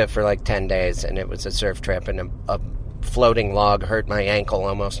Costa Rica for like 10 days, and it was a surf trip, and a floating log hurt my ankle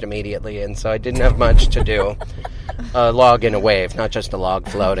almost immediately, and so I didn't have much to do. A log in a wave, not just a log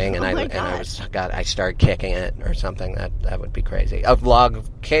floating, and I started kicking it or something. That would be crazy. A log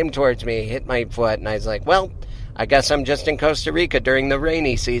came towards me, hit my foot, and I was like, well, I guess I'm just in Costa Rica during the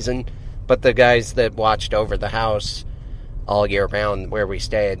rainy season. But the guys that watched over the house all year round where we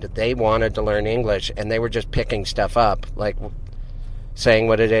stayed, they wanted to learn English, and they were just picking stuff up, like saying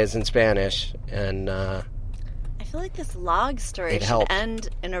what it is in Spanish. And I feel like this log story It should helped. end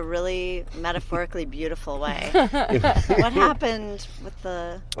in a really metaphorically beautiful way. What happened with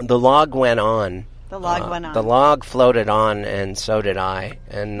the log went on. The log went on. The log floated on, and so did I.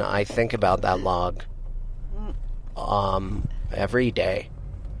 And I think about that log every day.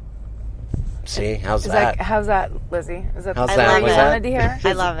 See, how's that? How's that, Lizzie? Is that How's the that? story you Was that- wanted to hear?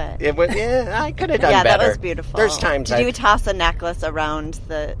 I love it. It was, yeah, I could have done Yeah, better. that was beautiful. There's times Did you toss a necklace around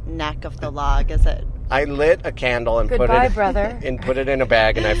the neck of the log? Is it? I lit a candle and Goodbye, brother. put it in a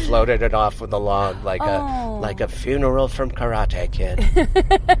bag, and I floated it off with a log like a funeral from Karate Kid.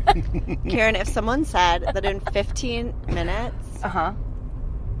 Karen, if someone said that in 15 minutes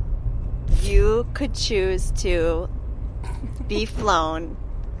you could choose to be flown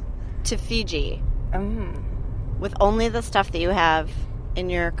to Fiji with only the stuff that you have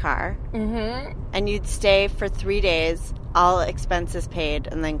in your car, and you'd stay for 3 days, all expenses paid,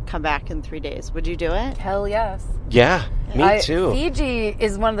 and then come back in 3 days, would you do it? Hell yes. Yeah, me too. Fiji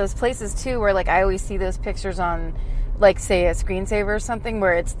is one of those places too where like I always see those pictures on like say a screensaver or something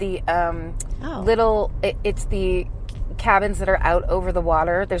where it's the it's the cabins that are out over the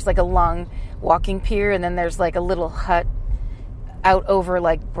water. There's like a long walking pier, and then there's like a little hut out over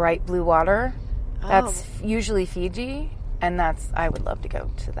like bright blue water. That's usually Fiji, and I would love to go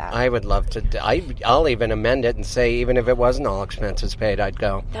to that. I would love to. I'll even amend it and say even if it wasn't all expenses paid, I'd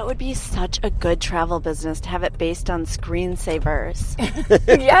go. That would be such a good travel business to have it based on screensavers.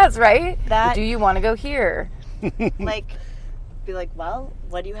 Yes, right? That- Do you want to go here? Be like, well,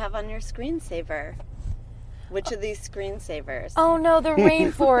 what do you have on your screensaver? Which of these screensavers? Oh no, the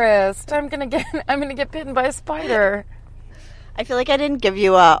rainforest. I'm gonna get bitten by a spider. I feel like I didn't give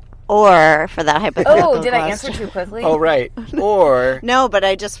you a or for that hypothetical Oh, did I question. answer too quickly? Oh, right. Or No, but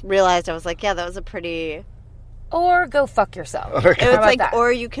I just realized, I was like, yeah, that was a pretty... Or go fuck yourself. It was about like, that?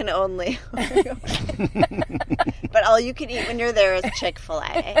 or you can only... But all you can eat when you're there is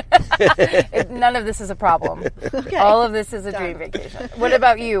Chick-fil-A. None of this is a problem. All of this is a dream vacation. What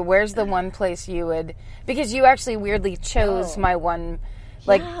about you? Where's the one place you would... Because you actually weirdly chose my one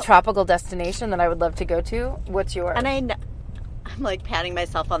tropical destination that I would love to go to. What's yours? And I'm like patting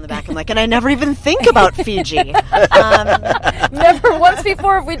myself on the back. I'm like, and I never even think about Fiji. Never once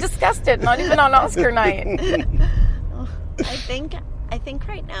before have we discussed it. Not even on Oscar night. I think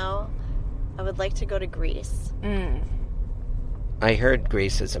right now I would like to go to Greece. I heard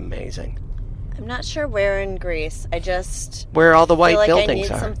Greece is amazing. I'm not sure where in Greece. I just Where all the white feel like buildings I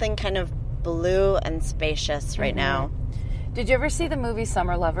need are. something kind of blue and spacious right now. Did you ever see the movie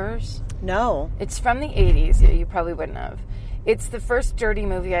Summer Lovers? No. It's from the 80s. You probably wouldn't have. It's the first dirty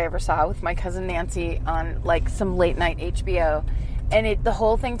movie I ever saw with my cousin Nancy on like some late night HBO. And the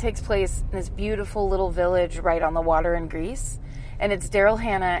whole thing takes place in this beautiful little village right on the water in Greece. And it's Daryl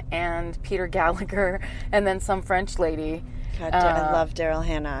Hannah and Peter Gallagher and then some French lady. God, I love Daryl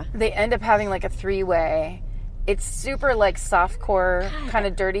Hannah. They end up having like a three-way. It's super like softcore, kind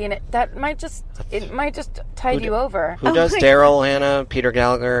of dirty, and it might just tide you over. Who does Daryl Hannah, Peter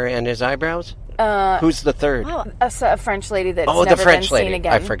Gallagher, and his eyebrows? Who's the third? A French lady that's the never French been lady. seen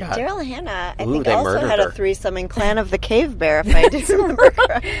again. I forgot. Daryl Hannah, I Ooh, think they also murdered had her. a threesome in Clan of the Cave Bear, if I do remember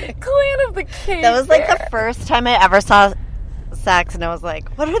correctly. Clan of the Cave That was like Bear. the first time I ever saw sex, and I was like,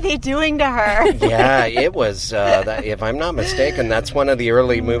 what are they doing to her? Yeah, it was, if I'm not mistaken, that's one of the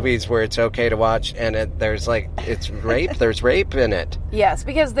early movies where it's okay to watch, and there's rape, there's rape in it. Yes,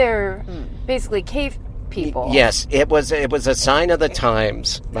 because they're basically cave people. Yes, it was a sign of the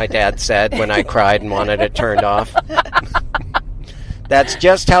times, my dad said when I cried and wanted it turned off. That's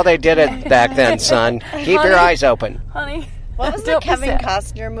just how they did it back then, son. Keep your eyes open. Honey. What was the Don't be Kevin sad.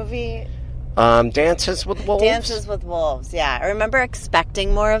 Costner movie? Dances with Wolves? Dances with Wolves, yeah. I remember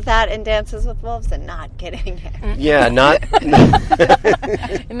expecting more of that in Dances with Wolves and not getting it. Yeah, not...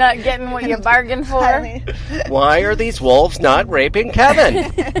 Not getting what you bargained for. Why are these wolves not raping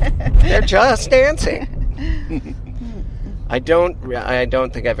Kevin? They're just dancing. I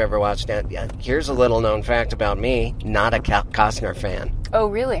don't think I've ever watched that. Yeah, here's a little known fact about me. Not a Costner fan. Oh,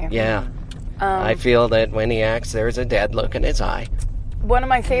 really? Yeah. I feel that when he acts, there's a dead look in his eye. One of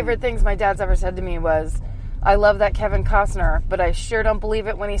my favorite things my dad's ever said to me was, I love that Kevin Costner, but I sure don't believe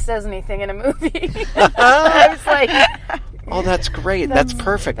it when he says anything in a movie. I was like... Oh, that's great. That's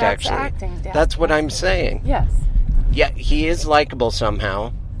perfect, that's actually. acting, Dad. That's what I'm saying. Yes. Yeah, he is likable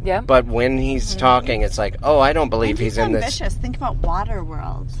somehow. Yeah. But when he's talking, it's like, oh, I don't believe he's in this. ambitious. Think about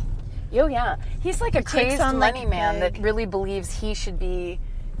Waterworld. Oh, yeah. He's like a crazed on, like, money man big- that really believes he should be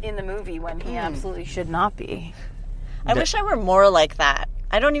in the movie when he absolutely should not be. I wish I were more like that.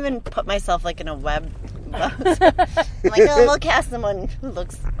 I don't even put myself like in a web. I'm like, oh, we'll cast someone who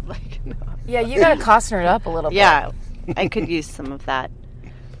looks like. No. Yeah, you got to Costner it up a little bit. Yeah, I could use some of that.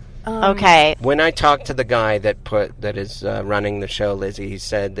 Okay. When I talked to the guy that is running the show, Lizzie, he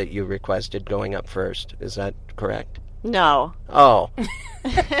said that you requested going up first. Is that correct? No. Oh.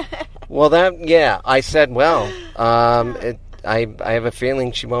 Well, I said, well, I have a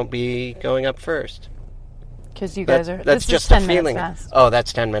feeling she won't be going up first. Because you guys are... That's this just is 10 a feeling. minutes fast. Oh,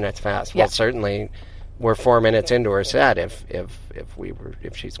 that's 10 minutes fast. Yeah. Well, certainly we're 4 minutes into her set if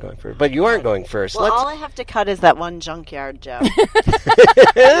she's going first. But you aren't going first. Well, all I have to cut is that one junkyard joke.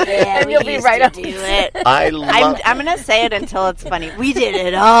 And you'll be right up to do it. I'm I'm going to say it until it's funny. We did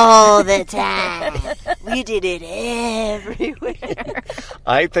it all the time. We did it everywhere.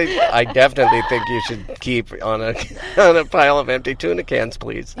 I definitely think you should keep on a pile of empty tuna cans,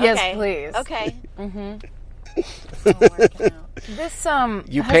 please. Yes, Okay. please. Okay. This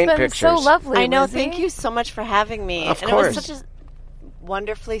You has paint been pictures. so lovely. I know. Lizzie. Thank you so much for having me. Of and course. It was such a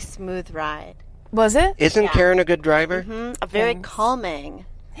wonderfully smooth ride. Was it? Isn't Karen a good driver? Very Thanks. calming.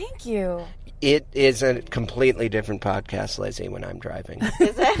 Thank you. It is a completely different podcast, Lizzie, when I'm driving.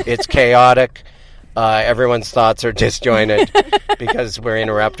 Is it? It's chaotic. Everyone's thoughts are disjointed because we're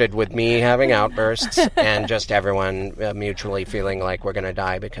interrupted with me having outbursts and just everyone mutually feeling like we're going to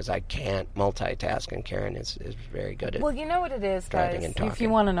die because I can't multitask, and Karen is very good at Well, you know what it is, driving guys. and talking. If you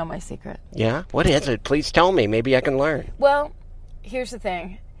want to know my secret. Yeah? What is it? Please tell me. Maybe I can learn. Well, here's the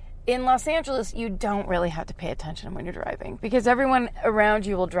thing. In Los Angeles, you don't really have to pay attention when you're driving because everyone around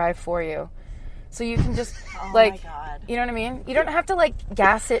you will drive for you. So you can just my God. you know what I mean? You don't have to like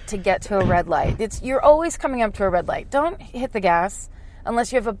gas it to get to a red light. You're always coming up to a red light. Don't hit the gas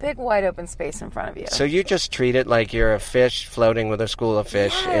unless you have a big wide open space in front of you. So you just treat it like you're a fish floating with a school of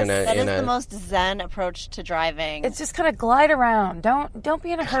fish in a... That is the most zen approach to driving. It's just kind of glide around. Don't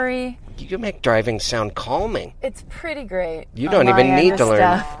be in a hurry. You make driving sound calming. It's pretty great. You on don't my even end need of to learn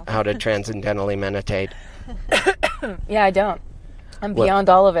stuff. how to transcendentally meditate. Yeah, I don't. I'm beyond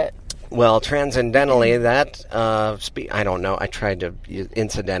all of it. Well, transcendentally, that, I don't know, I tried to,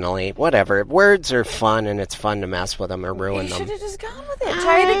 incidentally, whatever. Words are fun, and it's fun to mess with them or ruin You them. should have just gone with it.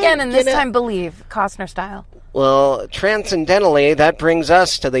 Try it again, and this time believe. Costner style. Well, transcendentally, that brings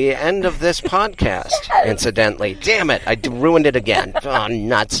us to the end of this podcast, incidentally. Damn it, I ruined it again. Oh,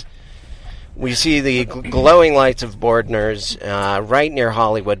 nuts. We see the glowing lights of Bordner's right near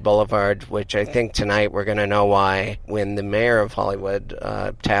Hollywood Boulevard, which I think tonight we're going to know why when the mayor of Hollywood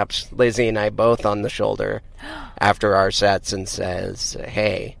taps Lizzy and I both on the shoulder after our sets and says,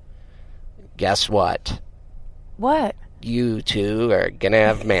 hey, guess what? What? You two are going to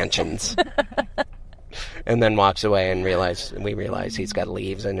have mansions. And then walks away and we realize he's got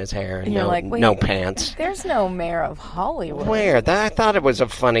leaves in his hair and you're like, wait, no pants. There's no mayor of Hollywood. Where? I thought it was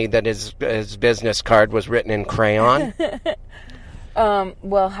funny that his business card was written in crayon.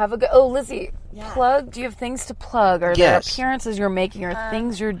 Well, have a good... Oh, Lizzy, plug. Do you have things to plug? Or there appearances you're making or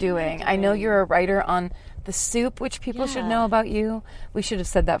things you're doing? I know you're a writer on The Soup, which people should know about you. We should have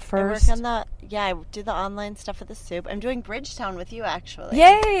said that first. I work on I do the online stuff with The Soup. I'm doing Bridgetown with you, actually.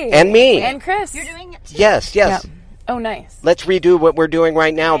 Yay! And me. And Chris. You're doing it too. Yes. Yep. Oh, nice. Let's redo what we're doing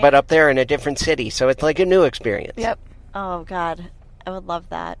right now, but up there in a different city. So it's like a new experience. Yep. Oh, God. I would love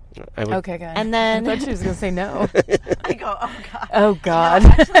that. Okay, good. And then... I thought she was going to say no. I go, oh, God. Oh, God. No,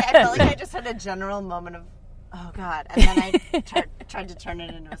 actually, I felt like I just had a general moment of, oh, God. And then I tried to turn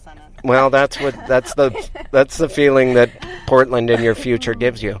it into a sentence. Well, that's the feeling that Portland in your future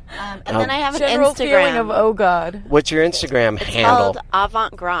gives you. And then I have an General Instagram. feeling of, oh, God. What's your Instagram handle? It's called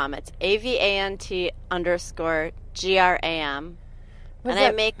Avantgram. It's AVANT_GRAM. And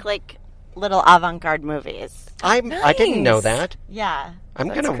I make, like, little avant-garde movies. I didn't know that. Yeah.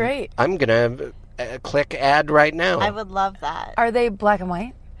 That's great. I'm gonna click add right now. I would love that. Are they black and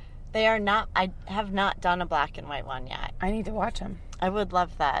white? They are not. I have not done a black and white one yet. I need to watch them. I would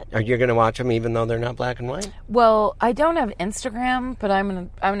love that. Are you gonna watch them even though they're not black and white? Well, I don't have Instagram, but I'm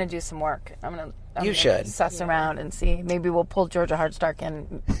gonna do some work. I'm You should suss around and see. Maybe we'll pull Georgia Hardstark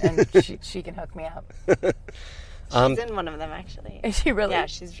in, and she can hook me up. She's in one of them, actually. Is she really?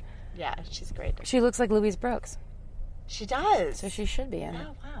 Yeah, she's great. She looks like Louise Brooks. She does. So she should be in it.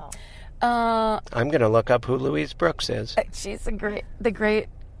 Oh, wow. I'm gonna look up who Louise Brooks is. She's the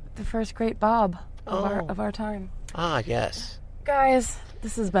first great Bob of our time. Ah, yes. Guys,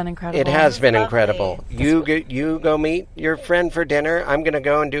 this has been incredible. It has been lovely. incredible. You go meet your friend for dinner. I'm gonna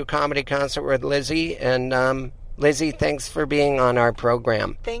go and do a comedy concert with Lizzy. And Lizzy, thanks for being on our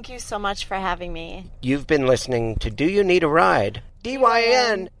program. Thank you so much for having me. You've been listening to Do You Need a Ride?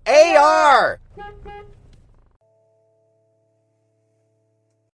 DYNAR!